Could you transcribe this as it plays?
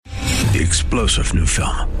The explosive new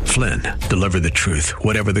film, Flynn, deliver the truth,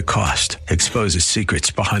 whatever the cost, exposes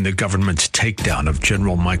secrets behind the government's takedown of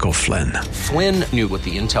General Michael Flynn. Flynn knew what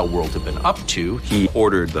the intel world had been up to. He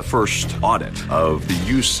ordered the first audit of the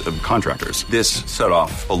use of contractors. This set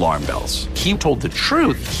off alarm bells. He told the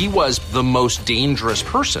truth. He was the most dangerous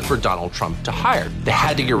person for Donald Trump to hire. They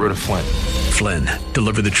had to get rid of Flynn. Flynn,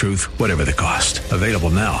 deliver the truth, whatever the cost. Available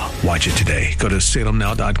now. Watch it today. Go to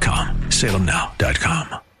salemnow.com.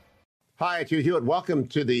 salemnow.com. Hi, it's Hugh Hewitt. Welcome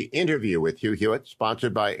to the interview with Hugh Hewitt,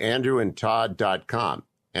 sponsored by andrewandtodd.com.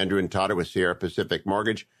 Andrew and Todd are with Sierra Pacific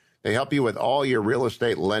Mortgage. They help you with all your real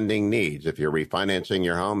estate lending needs. If you're refinancing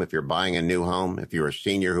your home, if you're buying a new home, if you're a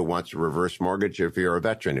senior who wants a reverse mortgage, if you're a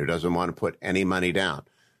veteran who doesn't want to put any money down.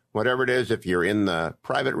 Whatever it is, if you're in the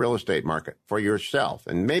private real estate market for yourself,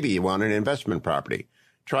 and maybe you want an investment property,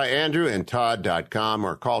 try andrewandtodd.com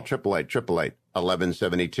or call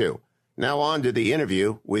 888-888-1172. Now on to the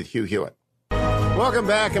interview with Hugh Hewitt. Welcome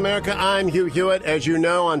back, America. I'm Hugh Hewitt. As you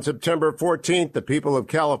know, on September 14th, the people of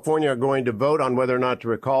California are going to vote on whether or not to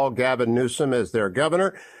recall Gavin Newsom as their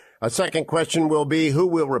governor. A second question will be, who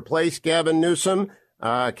will replace Gavin Newsom?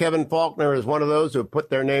 Kevin Faulconer is one of those who have put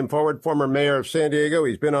their name forward, former mayor of San Diego.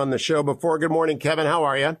 He's been on the show before. Good morning, Kevin. How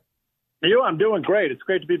are you? I'm doing great. It's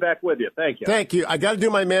great to be back with you. Thank you. Thank you. I got to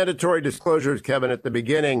do my mandatory disclosures, Kevin, at the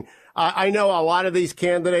beginning. I know a lot of these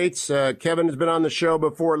candidates. Kevin has been on the show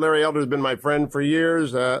before. Larry Elder has been my friend for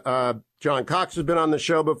years. John Cox has been on the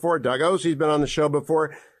show before. Doug Osie's been on the show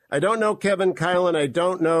before. I don't know Kevin Kylan. I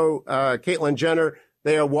don't know Caitlyn Jenner.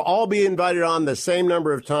 They will all be invited on the same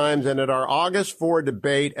number of times. And at our August 4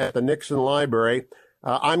 debate at the Nixon Library,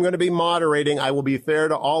 I'm going to be moderating. I will be fair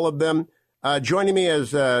to all of them. Joining me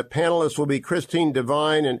as panelists will be Christine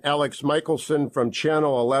Devine and Alex Michelson from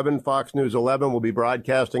Channel 11. Fox News 11 will be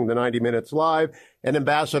broadcasting the 90 Minutes Live, and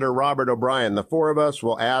Ambassador Robert O'Brien. The four of us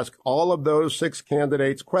will ask all of those six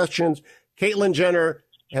candidates questions. Caitlyn Jenner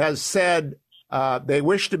has said they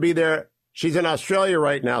wish to be there. She's in Australia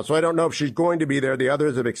right now, so I don't know if she's going to be there. The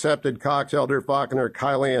others have accepted: Cox, Elder, Faulconer,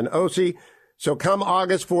 Kiley, and Osie. So come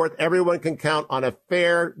August 4th, everyone can count on a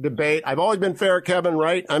fair debate. I've always been fair, Kevin,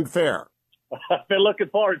 right? I'm fair. I've been looking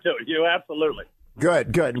forward to it. You absolutely.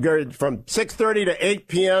 Good. From 6:30 to 8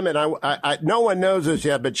 p.m. And I no one knows this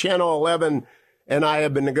yet, but Channel 11 and I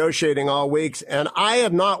have been negotiating all weeks. And I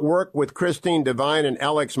have not worked with Christine Devine and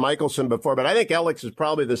Alex Michelson before, but I think Alex is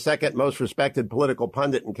probably the second most respected political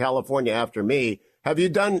pundit in California after me. Have you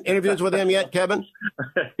done interviews with him yet, Kevin?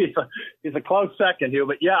 He's a close second, Hugh.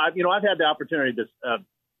 But yeah, I've had the opportunity to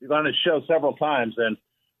go on his show several times, and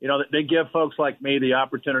they give folks like me the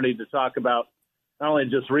opportunity to talk about not only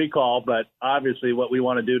just recall, but obviously what we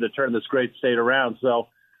want to do to turn this great state around. So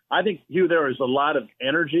I think, Hugh, there is a lot of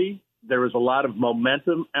energy. There is a lot of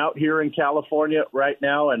momentum out here in California right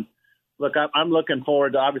now. And look, I'm looking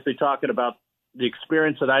forward to obviously talking about the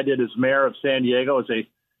experience that I did as mayor of San Diego, as a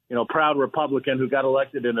proud Republican who got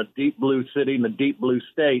elected in a deep blue city in a deep blue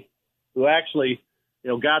state, who actually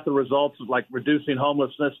got the results of like reducing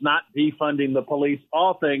homelessness, not defunding the police,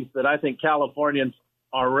 all things that I think Californians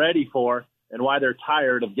are ready for and why they're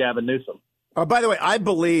tired of Gavin Newsom. By the way, I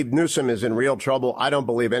believe Newsom is in real trouble. I don't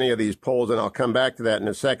believe any of these polls, and I'll come back to that in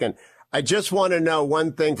a second. I just want to know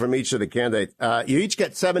one thing from each of the candidates. You each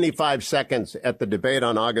get 75 seconds at the debate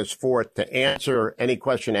on August 4th to answer any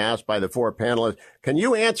question asked by the four panelists. Can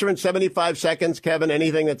you answer in 75 seconds, Kevin,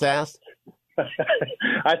 anything that's asked?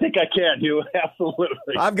 I think I can, Hugh.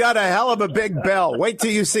 Absolutely. I've got a hell of a big bell. Wait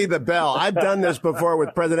till you see the bell. I've done this before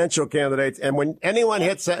with presidential candidates. And when anyone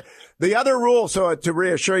hits that, the other rule, so to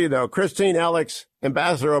reassure you, though, Christine, Alex,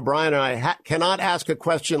 Ambassador O'Brien, and I cannot ask a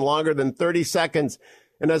question longer than 30 seconds.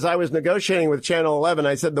 And as I was negotiating with Channel 11,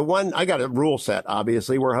 I said, I got a rule set,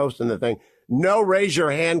 obviously. We're hosting the thing. No raise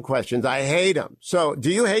your hand questions. I hate them. So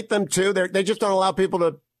do you hate them, too? They just don't allow people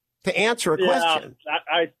to answer a question.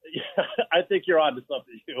 I think you're on to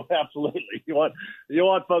something, Hugh. Absolutely. You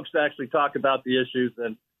want folks to actually talk about the issues.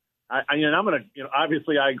 And I'm going to,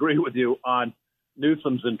 obviously I agree with you on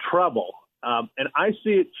Newsom's in trouble. And I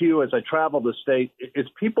see it, Hugh, as I travel the state. It's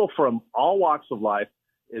people from all walks of life.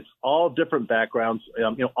 It's all different backgrounds,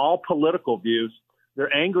 all political views.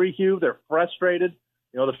 They're angry, Hugh. They're frustrated.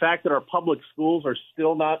 The fact that our public schools are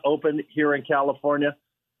still not open here in California,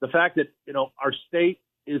 the fact that, our state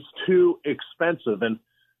is too expensive. And,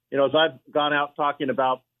 as I've gone out talking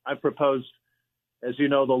about, I've proposed, as you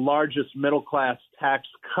know, the largest middle-class tax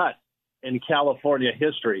cut in California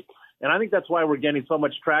history. And I think that's why we're getting so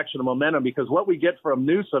much traction and momentum, because what we get from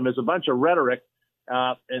Newsom is a bunch of rhetoric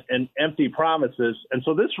and empty promises. And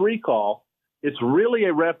so this recall, it's really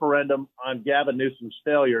a referendum on Gavin Newsom's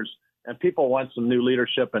failures, and people want some new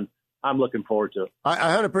leadership. And I'm looking forward to it.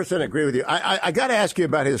 I 100% agree with you. I got to ask you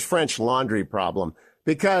about his French laundry problem,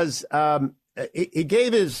 because he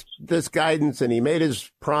gave this guidance and he made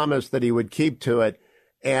his promise that he would keep to it.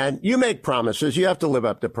 And you make promises. You have to live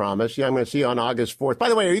up to promise. Yeah, I'm going to see you on August 4th. By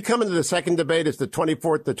the way, are you coming to the second debate? It's the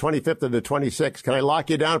 24th, the 25th, or the 26th. Can I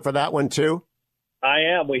lock you down for that one, too? I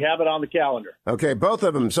am. We have it on the calendar. Okay, both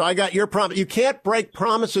of them. So I got your promise. You can't break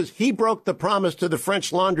promises. He broke the promise to the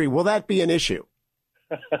French laundry. Will that be an issue?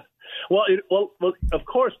 Well, of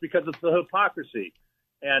course, because it's the hypocrisy.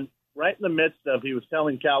 And right in the midst of, he was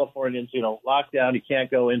telling Californians, lockdown, you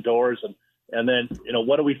can't go indoors. And then,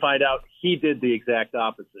 what do we find out? He did the exact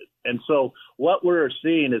opposite. And so what we're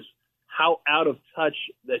seeing is how out of touch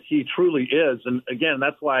that he truly is. And again,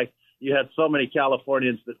 that's why you had so many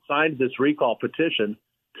Californians that signed this recall petition,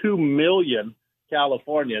 2 million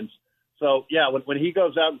Californians. So, yeah, when he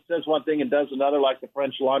goes out and says one thing and does another, like the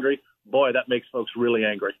French laundry, boy, that makes folks really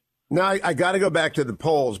angry. Now, I got to go back to the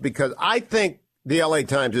polls, because I think the LA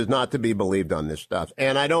Times is not to be believed on this stuff.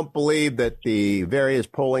 And I don't believe that the various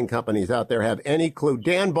polling companies out there have any clue.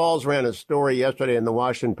 Dan Balls ran a story yesterday in the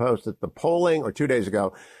Washington Post that the polling, or 2 days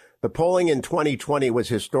ago, the polling in 2020 was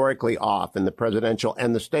historically off, and the presidential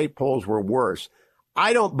and the state polls were worse.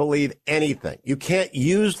 I don't believe anything. You can't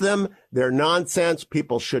use them. They're nonsense.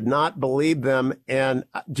 People should not believe them. And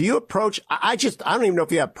do you approach, I don't even know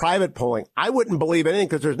if you have private polling. I wouldn't believe anything,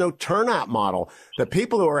 because there's no turnout model. The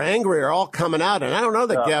people who are angry are all coming out. And I don't know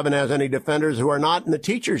that Gavin has any defenders who are not in the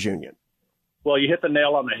teachers union. Well, you hit the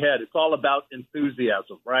nail on the head. It's all about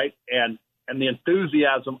enthusiasm, right? And the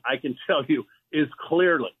enthusiasm, I can tell you, is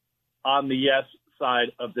clearly on the yes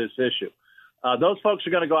side of this issue. Those folks are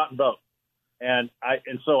going to go out and vote. And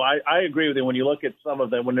so I agree with you. When you look at some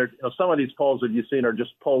of them, when they're, some of these polls that you've seen are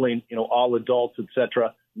just polling, all adults, et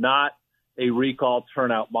cetera, not a recall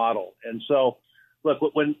turnout model. And so, look,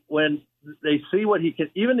 when they see what he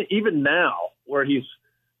can, even now, where he's,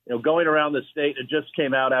 going around the state, it just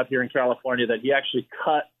came out here in California that he actually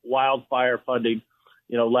cut wildfire funding,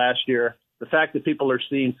 last year. The fact that people are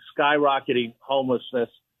seeing skyrocketing homelessness,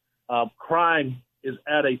 crime is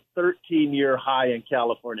at a 13-year high in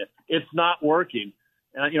California. It's not working.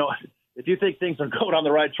 And, if you think things are going on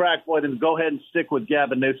the right track, boy, then go ahead and stick with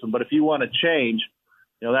Gavin Newsom. But if you want to change,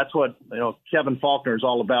 that's what, Kevin Faulconer is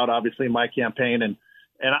all about, obviously, in my campaign.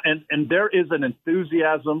 And there is an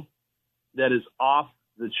enthusiasm that is off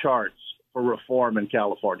the charts for reform in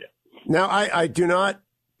California. Now, I do not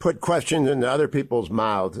put questions into other people's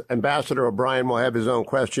mouths. Ambassador O'Brien will have his own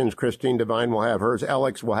questions. Christine Devine will have hers.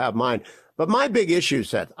 Alex will have mine. But my big issue,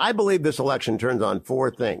 Seth, I believe this election turns on 4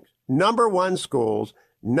 things. Number 1, schools.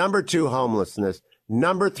 Number 2, homelessness.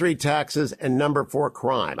 Number 3, taxes. And number 4,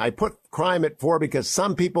 crime. I put crime at 4 because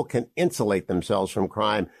some people can insulate themselves from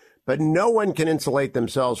crime, but no one can insulate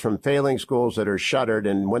themselves from failing schools that are shuttered,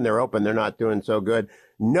 and when they're open, they're not doing so good.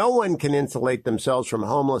 No one can insulate themselves from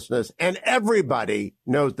homelessness, and everybody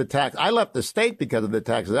knows the tax. I left the state because of the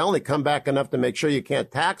taxes. I only come back enough to make sure you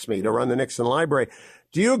can't tax me to run the Nixon Library.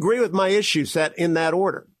 Do you agree with my issue set in that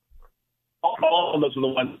order? All of those are the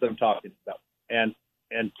ones that I'm talking about. And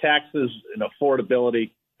taxes and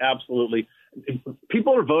affordability, absolutely.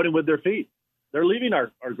 People are voting with their feet. They're leaving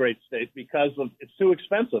our great state because it's too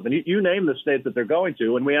expensive. And you name the state that they're going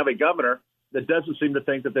to, and we have a governor that doesn't seem to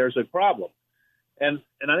think that there's a problem. And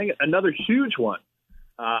I think another huge one,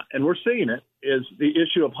 and we're seeing it, is the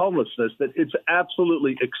issue of homelessness, that it's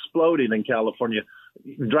absolutely exploding in California.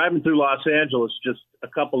 Driving through Los Angeles just a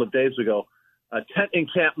couple of days ago, tent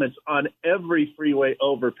encampments on every freeway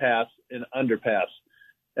overpass and underpass.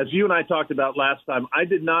 As you and I talked about last time, I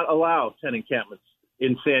did not allow tent encampments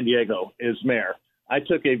in San Diego as mayor. I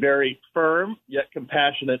took a very firm yet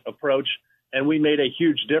compassionate approach, and we made a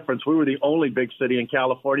huge difference. We were the only big city in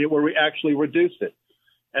California where we actually reduced it.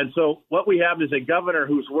 And so what we have is a governor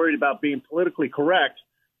who's worried about being politically correct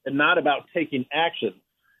and not about taking action.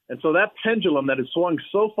 And so that pendulum that has swung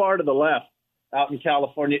so far to the left out in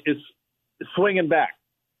California is swinging back.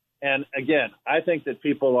 And again, I think that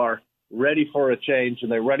people are ready for a change,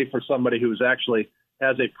 and they're ready for somebody who's actually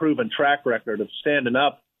has a proven track record of standing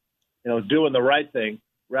up, doing the right thing,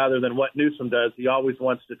 rather than what Newsom does. He always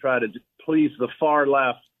wants to try to please the far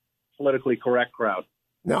left, politically correct crowd.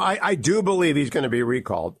 Now, I do believe he's going to be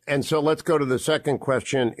recalled. And so let's go to the second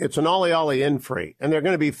question. It's an ollie in free, and there are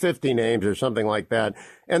going to be 50 names or something like that.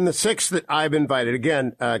 And the 6 that I've invited,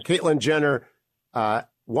 again, Caitlyn Jenner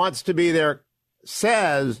wants to be there.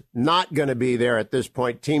 says not going to be there at this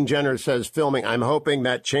point. Team Jenner says filming. I'm hoping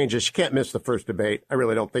that changes. You can't miss the first debate. I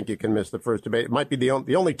really don't think you can miss the first debate. It might be the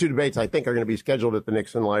only two debates I think are going to be scheduled at the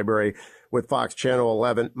Nixon Library with Fox Channel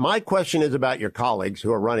 11. My question is about your colleagues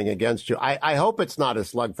who are running against you. I hope it's not a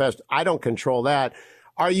slugfest. I don't control that.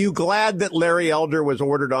 Are you glad that Larry Elder was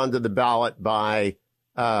ordered onto the ballot by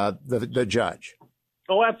the judge?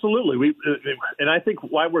 Oh, absolutely. And I think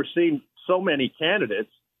why we're seeing so many candidates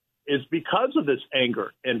is because of this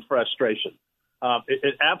anger and frustration.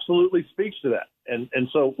 It absolutely speaks to that. And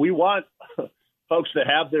so we want folks to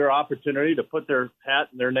have their opportunity to put their hat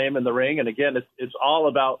and their name in the ring. And again, it's all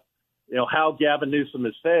about, how Gavin Newsom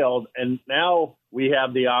has failed. And now we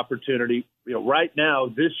have the opportunity, right now,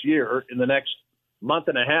 this year, in the next month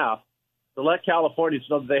and a half, to let Californians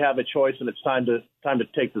know that they have a choice and it's time to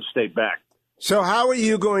take the state back. So how are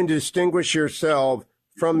you going to distinguish yourself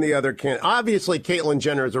from the other candidates? Obviously, Caitlyn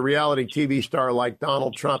Jenner is a reality TV star like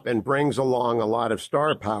Donald Trump and brings along a lot of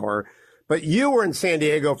star power. But you were in San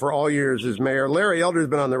Diego for all years as mayor. Larry Elder's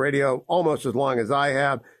been on the radio almost as long as I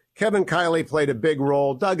have. Kevin Kiley played a big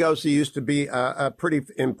role. Doug Ose used to be a pretty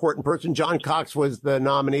important person. John Cox was the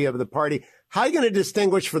nominee of the party. How are you going to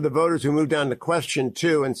distinguish for the voters who move down to question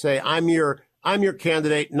 2 and say, I'm your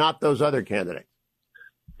candidate, not those other candidates?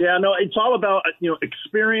 Yeah, no, it's all about,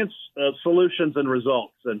 experience, solutions, and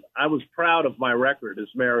results. And I was proud of my record as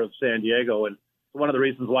mayor of San Diego. And one of the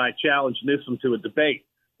reasons why I challenged Newsom to a debate.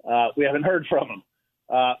 We haven't heard from him.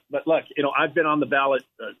 But look, I've been on the ballot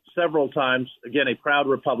several times. Again, a proud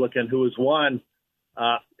Republican who has won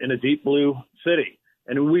in a deep blue city.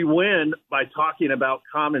 And we win by talking about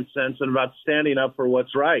common sense and about standing up for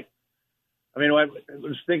what's right. I mean, I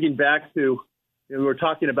was thinking back to, we were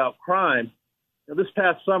talking about crime. This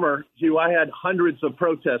past summer, Hugh, I had hundreds of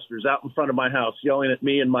protesters out in front of my house yelling at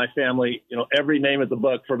me and my family, every name of the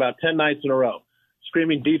book for about 10 nights in a row,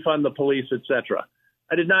 screaming, defund the police, etc.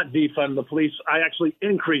 I did not defund the police. I actually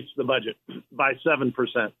increased the budget by 7%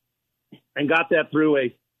 and got that through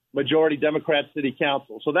a majority Democrat city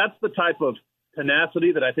council. So that's the type of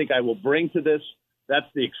tenacity that I think I will bring to this. That's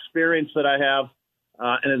the experience that I have.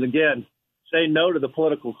 And again, say no to the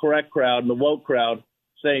political correct crowd and the woke crowd,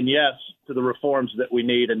 saying yes to the reforms that we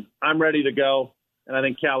need. And I'm ready to go. And I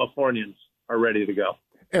think Californians are ready to go.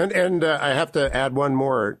 And I have to add one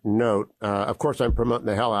more note. Of course, I'm promoting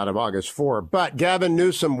the hell out of August 4, but Gavin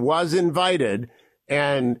Newsom was invited.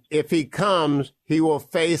 And if he comes, he will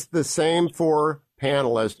face the same 4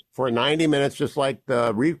 panelists for 90 minutes, just like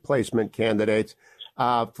the replacement candidates,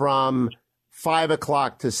 from 5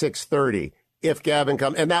 o'clock to 6:30. If Gavin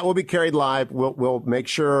comes, and that will be carried live. We'll make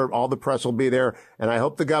sure all the press will be there. And I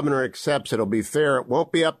hope the governor accepts it'll be fair. It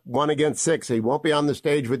won't be up 1 against 6. He won't be on the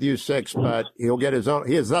stage with you 6, but he'll get his own.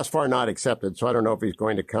 He has thus far not accepted. So I don't know if he's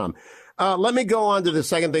going to come. Let me go on to the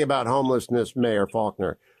second thing about homelessness, Mayor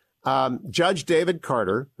Faulconer. Judge David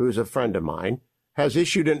Carter, who's a friend of mine, has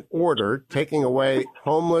issued an order taking away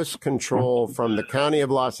homeless control from the county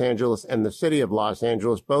of Los Angeles and the city of Los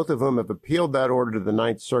Angeles, both of whom have appealed that order to the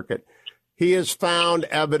Ninth Circuit. He has found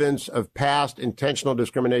evidence of past intentional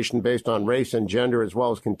discrimination based on race and gender, as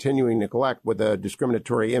well as continuing neglect with a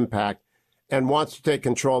discriminatory impact, and wants to take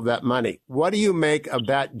control of that money. What do you make of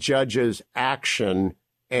that judge's action?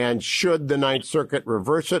 And should the Ninth Circuit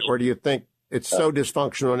reverse it, or do you think it's so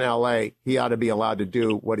dysfunctional in L.A., he ought to be allowed to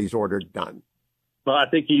do what he's ordered done? Well, I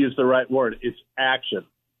think you used the right word. It's action.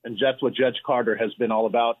 And that's what Judge Carter has been all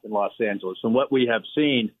about in Los Angeles. And what we have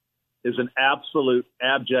seen is an absolute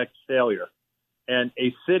abject failure and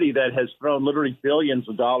a city that has thrown literally billions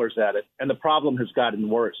of dollars at it. And the problem has gotten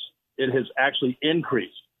worse. It has actually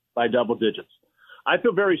increased by double digits. I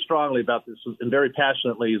feel very strongly about this and very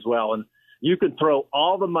passionately as well. And you can throw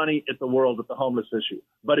all the money at the world at the homeless issue.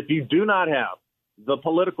 But if you do not have the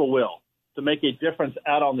political will to make a difference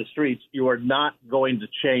out on the streets, you are not going to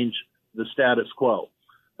change the status quo.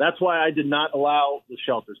 That's why I did not allow the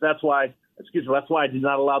shelters. That's why I did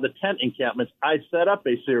not allow the tent encampments. I set up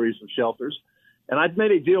a series of shelters, and I've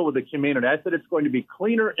made a deal with the community. I said it's going to be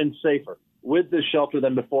cleaner and safer with this shelter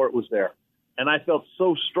than before it was there. And I felt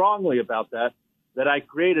so strongly about that I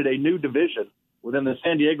created a new division within the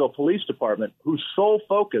San Diego Police Department whose sole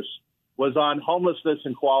focus was on homelessness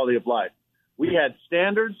and quality of life. We had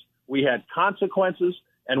standards, we had consequences,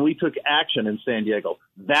 and we took action in San Diego.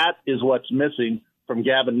 That is what's missing from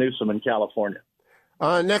Gavin Newsom in California.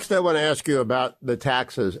 Next, I want to ask you about the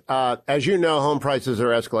taxes. As you know, home prices are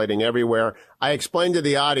escalating everywhere. I explained to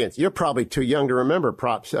the audience, you're probably too young to remember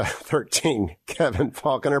Prop 13, Kevin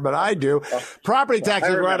Faulconer, but I do. Property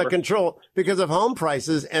taxes were out of control because of home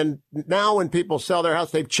prices. And now when people sell their house,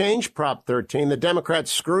 they've changed Prop 13. The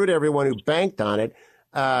Democrats screwed everyone who banked on it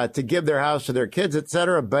to give their house to their kids, et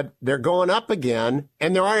cetera. But they're going up again.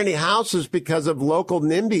 And there aren't any houses because of local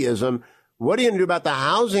NIMBYism. What are you going to do about the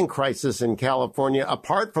housing crisis in California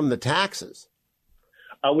apart from the taxes?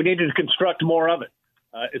 We need to construct more of it.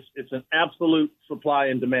 It's an absolute supply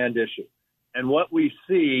and demand issue. And what we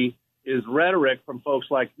see is rhetoric from folks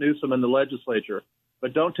like Newsom in the legislature,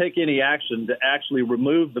 but don't take any action to actually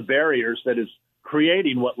remove the barriers that is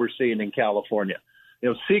creating what we're seeing in California.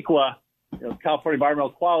 CEQA, California Environmental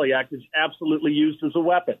Quality Act, is absolutely used as a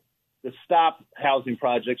weapon to stop housing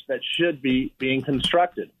projects that should be being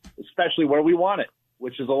constructed, especially where we want it,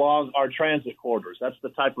 which is along our transit corridors. That's the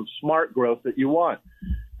type of smart growth that you want.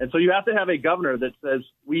 And so you have to have a governor that says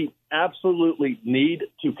we absolutely need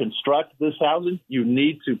to construct this housing. You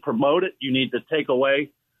need to promote it. You need to take away,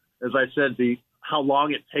 as I said, how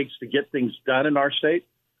long it takes to get things done in our state.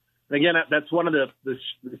 And again, that's one of the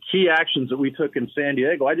key actions that we took in San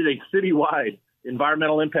Diego. I did a citywide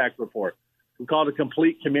environmental impact report. We called it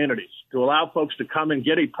Complete Communities, to allow folks to come and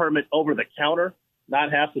get a permit over the counter,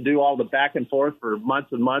 not have to do all the back and forth for months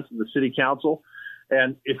and months in the city council.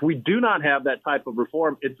 And if we do not have that type of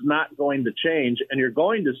reform, it's not going to change. And you're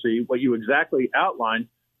going to see what you exactly outlined,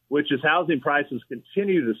 which is housing prices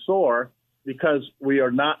continue to soar because we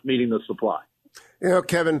are not meeting the supply.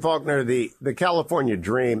 Kevin Faulconer, the California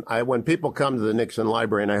dream, when people come to the Nixon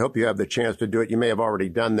Library, and I hope you have the chance to do it, you may have already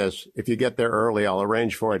done this. If you get there early, I'll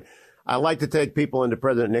arrange for it. I like to take people into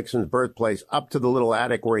President Nixon's birthplace up to the little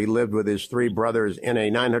attic where he lived with his three brothers in a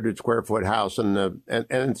 900 square foot house. And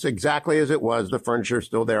it's exactly as it was. The furniture's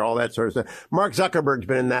still there, all that sort of stuff. Mark Zuckerberg's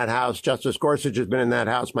been in that house. Justice Gorsuch has been in that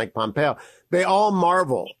house. Mike Pompeo. They all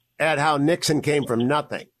marvel at how Nixon came from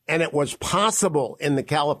nothing. And it was possible in the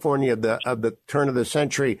California of the turn of the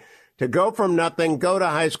century to go from nothing, go to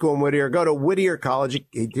high school in Whittier, go to Whittier College.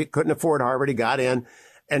 He couldn't afford Harvard. He got in.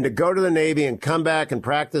 And to go to the Navy and come back and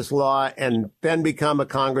practice law and then become a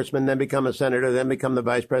congressman, then become a senator, then become the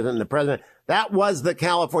vice president and the president. That was the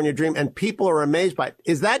California dream. And people are amazed by it.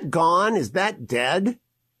 Is that gone? Is that dead?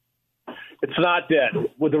 It's not dead.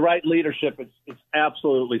 With the right leadership, it's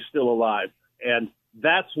absolutely still alive. And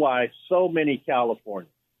that's why so many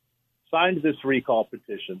Californians signed this recall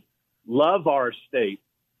petition, love our state,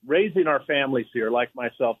 raising our families here, like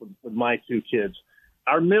myself with my two kids.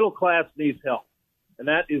 Our middle class needs help. And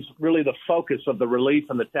that is really the focus of the relief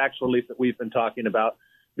and the tax relief that we've been talking about.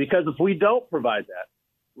 Because if we don't provide that,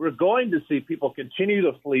 we're going to see people continue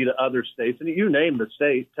to flee to other states. And you name the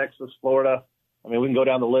state, Texas, Florida. I mean, we can go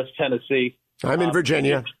down the list, Tennessee. I'm in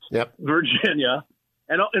Virginia. Yep. Virginia.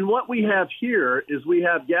 And what we have here is we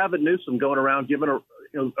have Gavin Newsom going around giving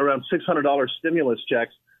around $600 stimulus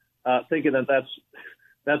checks, thinking that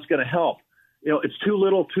that's going to help. It's too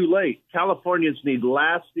little, too late. Californians need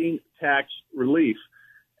lasting tax relief.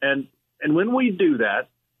 And when we do that,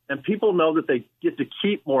 and people know that they get to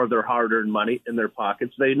keep more of their hard-earned money in their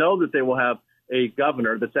pockets, they know that they will have a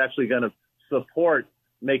governor that's actually going to support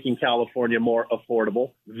making California more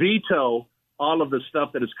affordable, veto all of the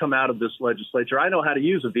stuff that has come out of this legislature. I know how to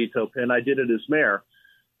use a veto pen. I did it as mayor.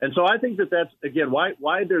 And so I think that that's, again,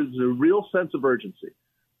 why there's a real sense of urgency.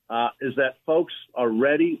 Is that folks are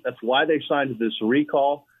ready. That's why they signed this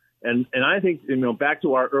recall. And I think, back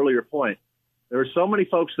to our earlier point, there are so many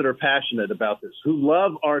folks that are passionate about this, who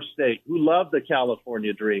love our state, who love the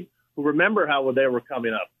California dream, who remember how they were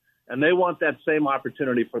coming up. And they want that same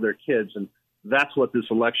opportunity for their kids. And that's what this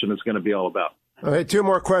election is going to be all about. Okay, two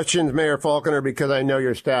more questions, Mayor Faulconer, because I know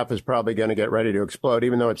your staff is probably going to get ready to explode.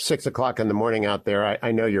 Even though it's 6 o'clock in the morning out there,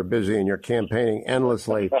 I know you're busy and you're campaigning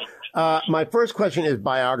endlessly. My first question is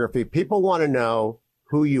biography. People want to know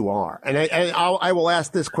who you are. And I will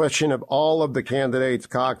ask this question of all of the candidates,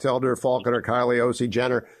 Cox, Elder, Faulconer, Kiley, O.C.,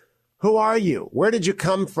 Jenner. Who are you? Where did you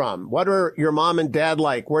come from? What are your mom and dad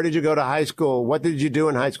like? Where did you go to high school? What did you do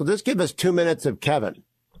in high school? Just give us 2 minutes of Kevin.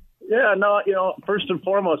 Yeah, no, first and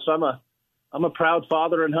foremost, I'm a proud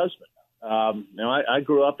father and husband. I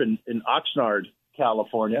grew up in Oxnard,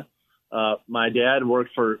 California. My dad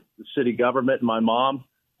worked for the city government, and my mom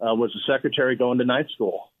was a secretary going to night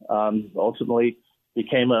school. Ultimately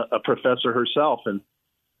became a professor herself. And,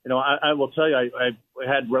 I will tell you, I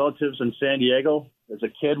had relatives in San Diego as a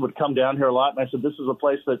kid, would come down here a lot. And I said, this is a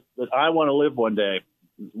place that I want to live one day.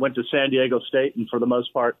 Went to San Diego State, and for the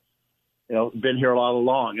most part, been here all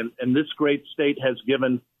along. And this great state has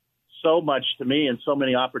given so much to me and so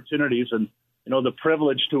many opportunities. And, the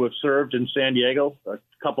privilege to have served in San Diego, a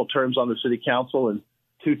couple terms on the city council and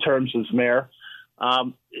 2 terms as mayor.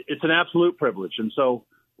 It's an absolute privilege. And so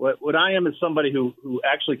what I am is somebody who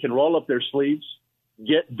actually can roll up their sleeves,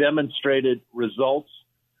 get demonstrated results,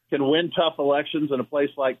 can win tough elections in a place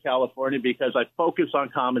like California because I focus on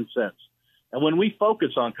common sense. And when we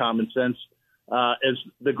focus on common sense, as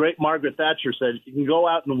the great Margaret Thatcher said, you can go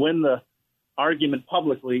out and win the argument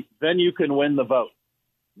publicly, then you can win the vote.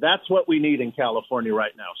 That's what we need in California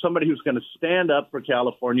right now. Somebody who's going to stand up for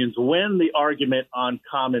Californians, win the argument on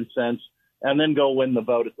common sense, and then go win the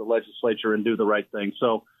vote at the legislature and do the right thing.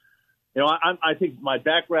 So, I think my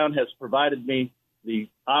background has provided me the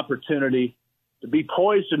opportunity to be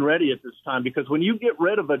poised and ready at this time, because when you get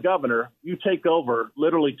rid of a governor, you take over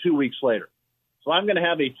literally 2 weeks later. So I'm going to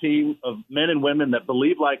have a team of men and women that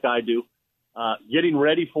believe like I do, getting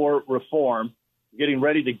ready for reform, getting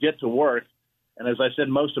ready to get to work. And as I said,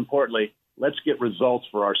 most importantly, let's get results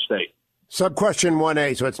for our state. Sub-question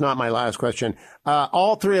 1A, so it's not my last question.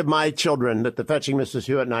 All 3 of my children that the fetching Mrs.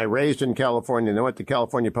 Hewitt and I raised in California, they went to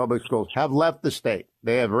California public schools, have left the state.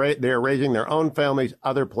 They are raising their own families,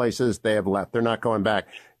 other places they have left. They're not going back.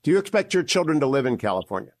 Do you expect your children to live in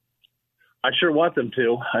California? I sure want them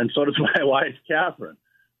to, and so does my wife, Catherine.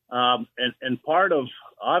 And part of,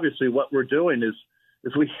 obviously, what we're doing is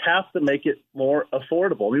we have to make it more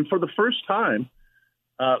affordable. I mean, for the first time,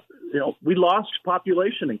 we lost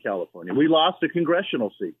population in California. We lost a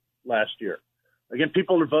congressional seat last year. Again,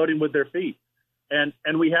 people are voting with their feet.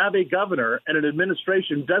 And we have a governor and an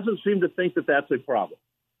administration doesn't seem to think that that's a problem.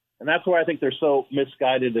 And that's where I think they're so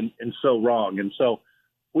misguided and so wrong. And so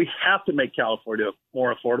we have to make California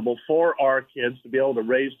more affordable for our kids to be able to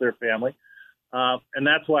raise their family. And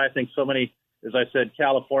that's why I think so many, as I said,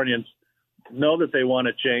 Californians know that they want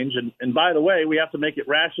to change. And by the way, we have to make it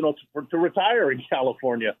rational to retire in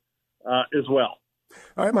California as well.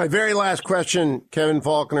 All right, my very last question, Kevin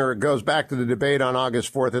Faulconer, goes back to the debate on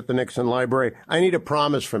August 4th at the Nixon Library. I need a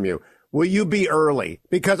promise from you. Will you be early?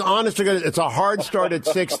 Because honestly, it's a hard start at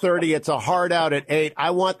 6:30. It's a hard out at 8.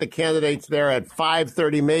 I want the candidates there at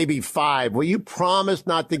 5:30, maybe 5. Will you promise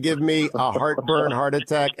not to give me a heartburn, heart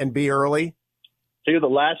attack, and be early? See, the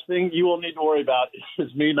last thing you will need to worry about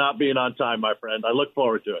is me not being on time, my friend. I look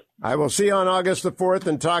forward to it. I will see you on August the 4th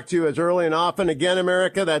and talk to you as early and often. Again,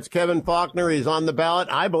 America, that's Kevin Faulconer. He's on the ballot.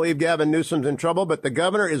 I believe Gavin Newsom's in trouble, but the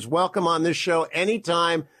governor is welcome on this show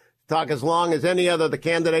anytime. Talk as long as any other of the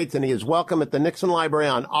candidates, and he is welcome at the Nixon Library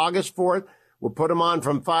on August 4th. We'll put him on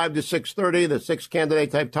from 5 to 6:30. The 6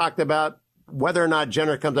 candidates I've talked about, whether or not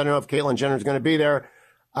Jenner comes, I don't know if Caitlyn Jenner is going to be there.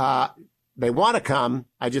 They want to come.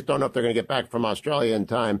 I just don't know if they're going to get back from Australia in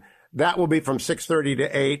time. That will be from 6:30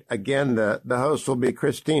 to 8. Again, the hosts will be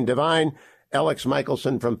Christine Devine, Alex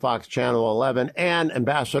Michelson from Fox Channel 11, and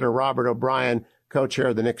Ambassador Robert O'Brien, co-chair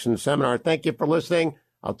of the Nixon Seminar. Thank you for listening.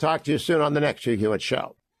 I'll talk to you soon on the next Hugh Hewitt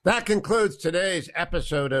Show. That concludes today's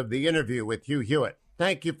episode of The Interview with Hugh Hewitt.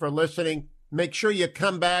 Thank you for listening. Make sure you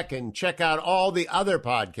come back and check out all the other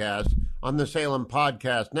podcasts on the Salem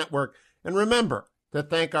Podcast Network. And remember to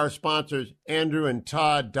thank our sponsors,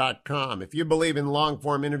 andrewandtodd.com. If you believe in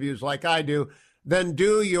long-form interviews like I do, then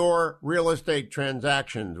do your real estate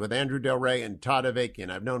transactions with Andrew Del Rey and Todd Avakian.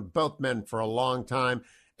 I've known both men for a long time.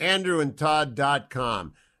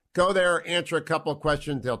 andrewandtodd.com. Go there, answer a couple of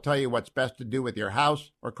questions. They'll tell you what's best to do with your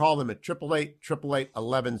house, or call them at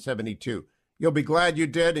 888-888-1172. You'll be glad you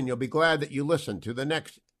did, and you'll be glad that you listened to the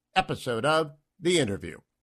next episode of The Interview.